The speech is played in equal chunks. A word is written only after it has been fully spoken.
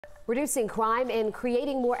Reducing crime and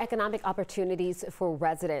creating more economic opportunities for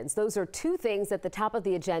residents. Those are two things at the top of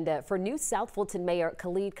the agenda for new South Fulton Mayor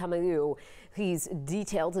Khalid Kamaru. He's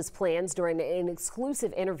detailed his plans during an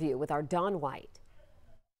exclusive interview with our Dawn White.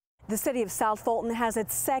 The city of South Fulton has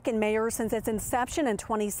its second mayor since its inception in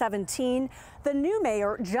 2017. The new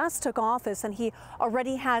mayor just took office and he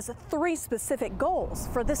already has 3 specific goals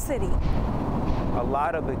for the city. A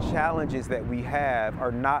lot of the challenges that we have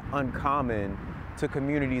are not uncommon to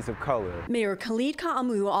communities of color. Mayor Khalid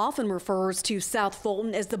Kamaru often refers to South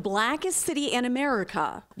Fulton as the blackest city in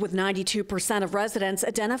America, with 92% of residents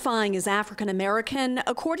identifying as African American,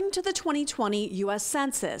 according to the 2020 U.S.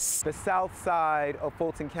 Census. The south side of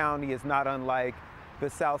Fulton County is not unlike the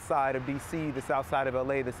south side of D.C., the south side of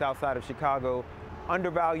L.A., the south side of Chicago.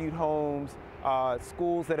 Undervalued homes,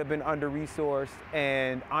 schools that have been under-resourced,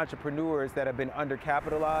 and entrepreneurs that have been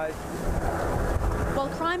undercapitalized. While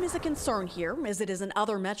crime is a concern here, as it is in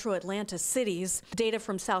other metro Atlanta cities, data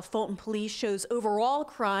from South Fulton Police shows overall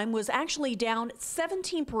crime was actually down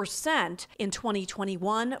 17% in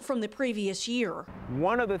 2021 from the previous year.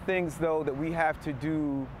 One of the things, though, that we have to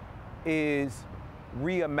do is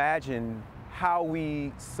reimagine how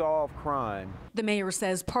we solve crime. The mayor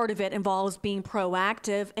says part of it involves being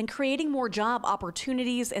proactive and creating more job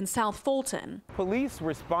opportunities in South Fulton. Police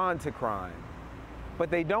respond to crime, but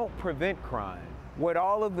they don't prevent crime. What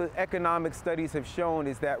all of the economic studies have shown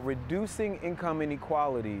is that reducing income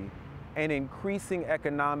inequality and increasing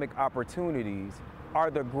economic opportunities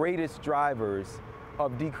are the greatest drivers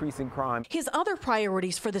of decreasing crime. His other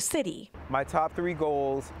priorities for the city. My top 3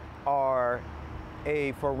 goals are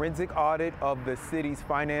a forensic audit of the city's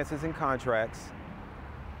finances and contracts.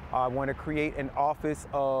 I want to create an office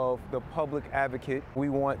of the public advocate. We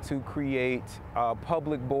want to create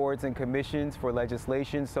public boards and commissions for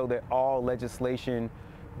legislation so that all legislation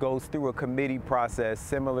goes through a committee process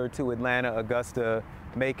similar to Atlanta, Augusta,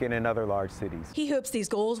 Macon, and other large cities. He hopes these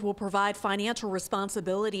goals will provide financial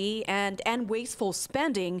responsibility and end wasteful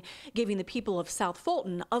spending, giving the people of South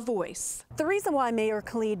Fulton a voice. The reason why Mayor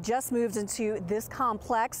Khalid just moved into this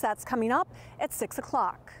complex, that's coming up at 6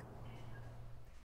 o'clock.